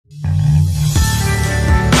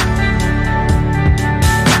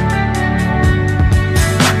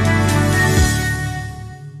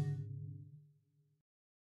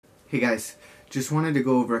Hey guys, just wanted to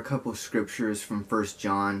go over a couple scriptures from 1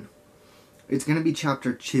 John. It's going to be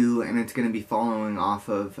chapter 2, and it's going to be following off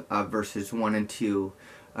of verses 1 and 2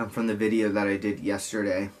 from the video that I did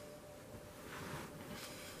yesterday.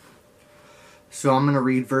 So I'm going to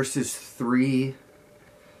read verses 3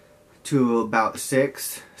 to about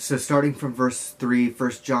 6. So starting from verse 3,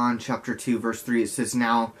 1 John chapter 2, verse 3, it says,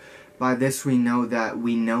 "Now by this we know that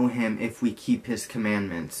we know him if we keep his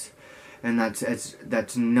commandments." And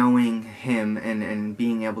that's knowing him and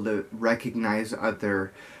being able to recognize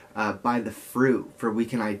other by the fruit. For we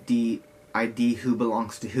can ID who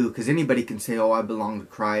belongs to who. Because anybody can say, "Oh, I belong to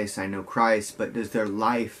Christ, I know Christ," but does their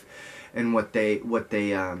life and what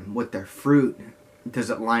their fruit,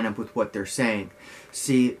 does it line up with what they're saying?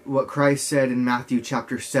 See, what Christ said in Matthew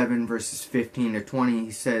chapter 7, verses 15 to 20,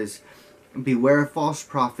 he says, "Beware of false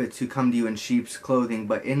prophets who come to you in sheep's clothing,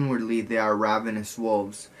 but inwardly they are ravenous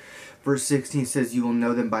wolves." Verse 16 says, "You will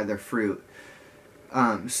know them by their fruit."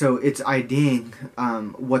 So it's IDing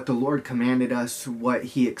what the Lord commanded us, what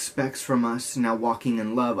he expects from us, now walking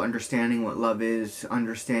in love, understanding what love is,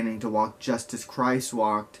 understanding to walk just as Christ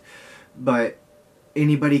walked. But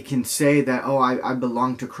anybody can say that, "Oh, I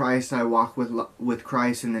belong to Christ, I walk with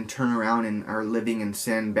Christ," and then turn around and are living in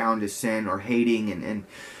sin, bound to sin, or hating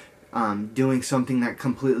and doing something that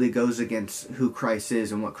completely goes against who Christ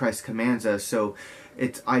is and what Christ commands us. So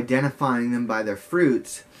it's identifying them by their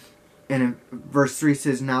fruits. And in verse 3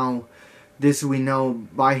 says, "Now this we know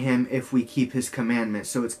by him if we keep his commandments."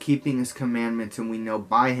 So it's keeping his commandments, and we know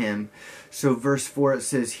by him. So verse 4, it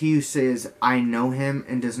says, "He who says, 'I know him,'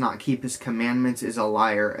 and does not keep his commandments is a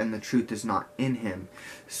liar, and the truth is not in him."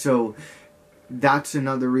 So that's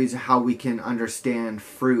another reason how we can understand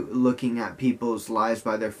fruit, looking at people's lives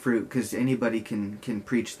by their fruit. Because anybody can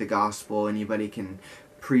preach the gospel, anybody can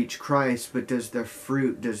preach Christ, but does their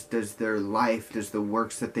fruit, does their life, does the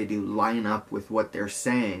works that they do line up with what they're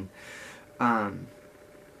saying? And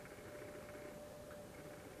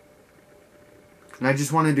I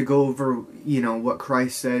just wanted to go over, what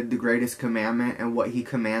Christ said, the greatest commandment, and what he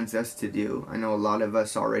commands us to do. I know a lot of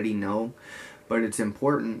us already know, but it's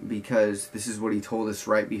important because this is what he told us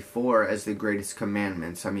right before as the greatest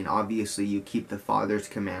commandments. I mean, obviously you keep the Father's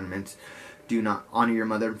commandments. Do not honor your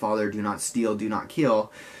mother and father, do not steal, do not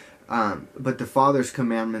kill. But the Father's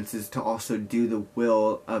commandments is to also do the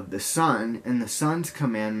will of the Son. And the Son's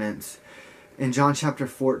commandments, in John chapter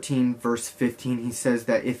 14, verse 15, he says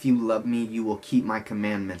that if you love me, you will keep my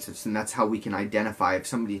commandments. And that's how we can identify if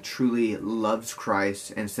somebody truly loves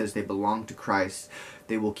Christ and says they belong to Christ,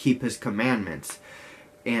 they will keep his commandments.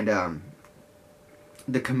 And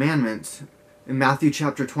the commandments, in Matthew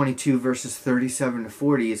chapter 22, verses 37 to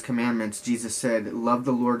 40, his commandments, Jesus said, "Love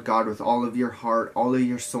the Lord God with all of your heart, all of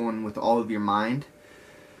your soul, and with all of your mind."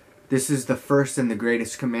 This is the first and the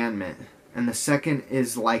greatest commandment. And the second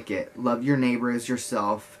is like it. Love your neighbor as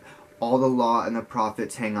yourself. All the law and the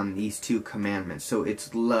prophets hang on these two commandments. So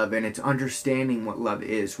it's love, and it's understanding what love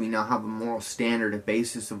is. We now have a moral standard, a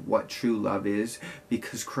basis of what true love is,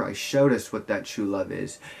 because Christ showed us what that true love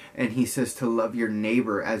is. And he says to love your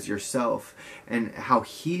neighbor as yourself, and how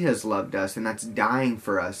he has loved us, and that's dying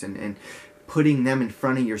for us, and putting them in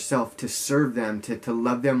front of yourself to serve them, to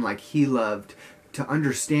love them like he loved. To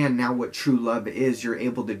understand now what true love is, you're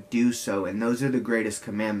able to do so, and those are the greatest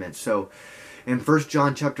commandments. So in 1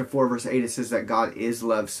 John chapter 4, verse 8, it says that God is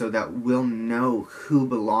love, so that we'll know who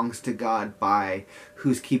belongs to God by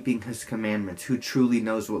who's keeping his commandments, who truly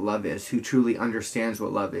knows what love is, who truly understands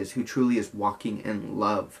what love is, who truly is walking in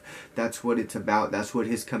love. That's what it's about. That's what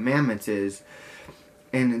his commandments is.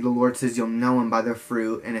 And the Lord says you'll know him by their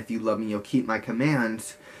fruit, and if you love me, you'll keep my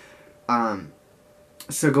commands.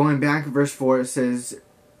 So going back, verse 4, it says,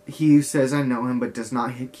 "He who says, 'I know him,' but does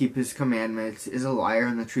not keep his commandments is a liar,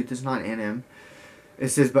 and the truth is not in him." It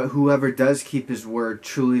says, "But whoever does keep his word,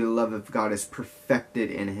 truly the love of God is perfected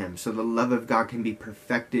in him." So the love of God can be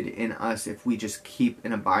perfected in us if we just keep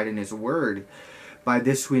and abide in his word. By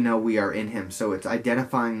this we know we are in him. So it's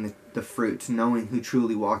identifying the fruits, knowing who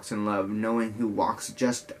truly walks in love, knowing who walks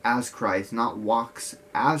just as Christ, not walks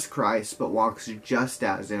as Christ, but walks just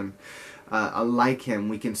as him. Like him,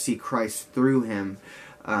 we can see Christ through him.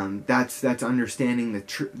 That's understanding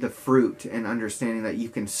the fruit, and understanding that you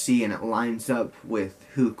can see and it lines up with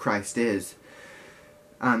who Christ is.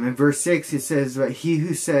 In verse 6 it says, "But he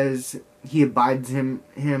who says he abides him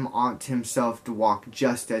ought himself to walk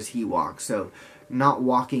just as he walks." So not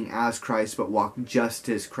walking as Christ, but walk just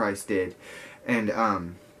as Christ did. And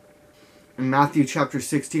in Matthew chapter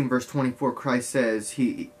 16, verse 24, Christ says,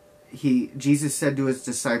 Jesus said to his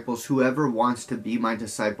disciples, whoever wants to be my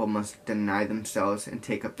disciple must deny themselves and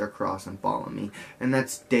take up their cross and follow me. And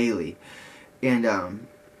that's daily. And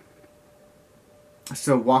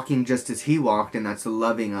so walking just as he walked, and that's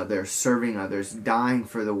loving others, serving others, dying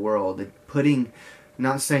for the world,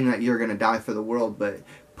 not saying that you're going to die for the world, but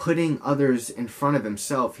putting others in front of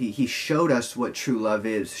himself. He showed us what true love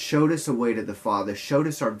is, showed us a way to the Father, showed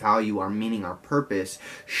us our value, our meaning, our purpose,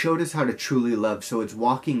 showed us how to truly love. So it's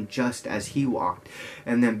walking just as he walked,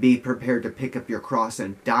 and then be prepared to pick up your cross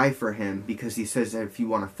and die for him, because he says that if you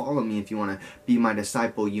want to follow me, if you want to be my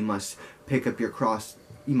disciple, you must pick up your cross.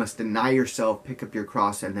 You must deny yourself, pick up your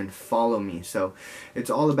cross, and then follow me. So it's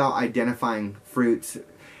all about identifying fruits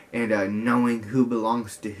and knowing who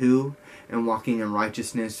belongs to who, and walking in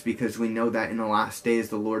righteousness, because we know that in the last days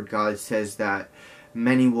the Lord God says that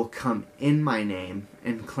many will come in my name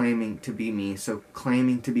and claiming to be me, so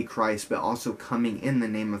claiming to be Christ, but also coming in the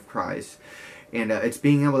name of Christ. And it's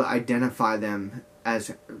being able to identify them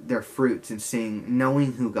as their fruits and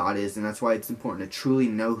knowing who God is. And that's why it's important to truly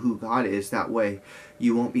know who God is. That way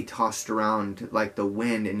you won't be tossed around like the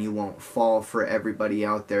wind, and you won't fall for everybody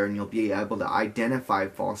out there, and you'll be able to identify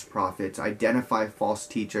false prophets, identify false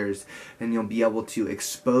teachers, and you'll be able to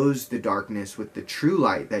expose the darkness with the true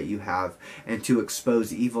light that you have, and to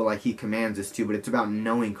expose evil like he commands us to. But it's about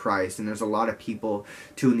knowing Christ. And there's a lot of people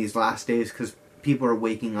too in these last days, because people are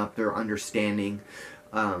waking up, they're understanding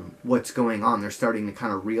what's going on. They're starting to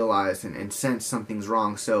kind of realize and sense something's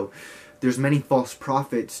wrong. So there's many false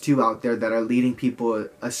prophets too out there that are leading people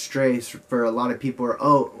astray. For a lot of people are,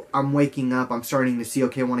 oh, I'm waking up, I'm starting to see,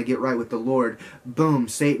 okay, I want to get right with the Lord. Boom,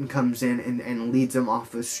 Satan comes in and leads them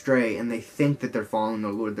off astray, and they think that they're following the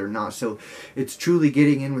Lord. They're not. So it's truly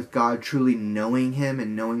getting in with God, truly knowing him,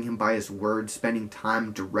 and knowing him by his word, spending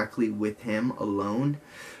time directly with him alone.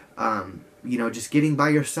 Just getting by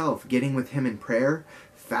yourself, getting with him in prayer,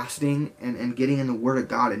 fasting, and getting in the Word of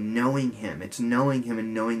God and knowing him. It's knowing him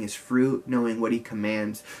and knowing his fruit, knowing what he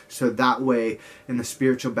commands. So that way, in the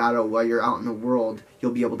spiritual battle, while you're out in the world,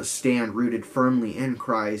 you'll be able to stand rooted firmly in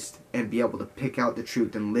Christ and be able to pick out the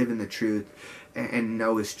truth and live in the truth and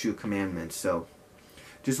know his true commandments. So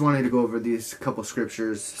just wanted to go over these couple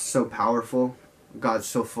scriptures. So powerful. God's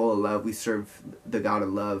so full of love. We serve the God of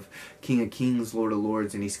love, King of Kings, Lord of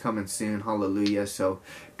Lords, and he's coming soon. Hallelujah. So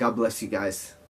God bless you guys.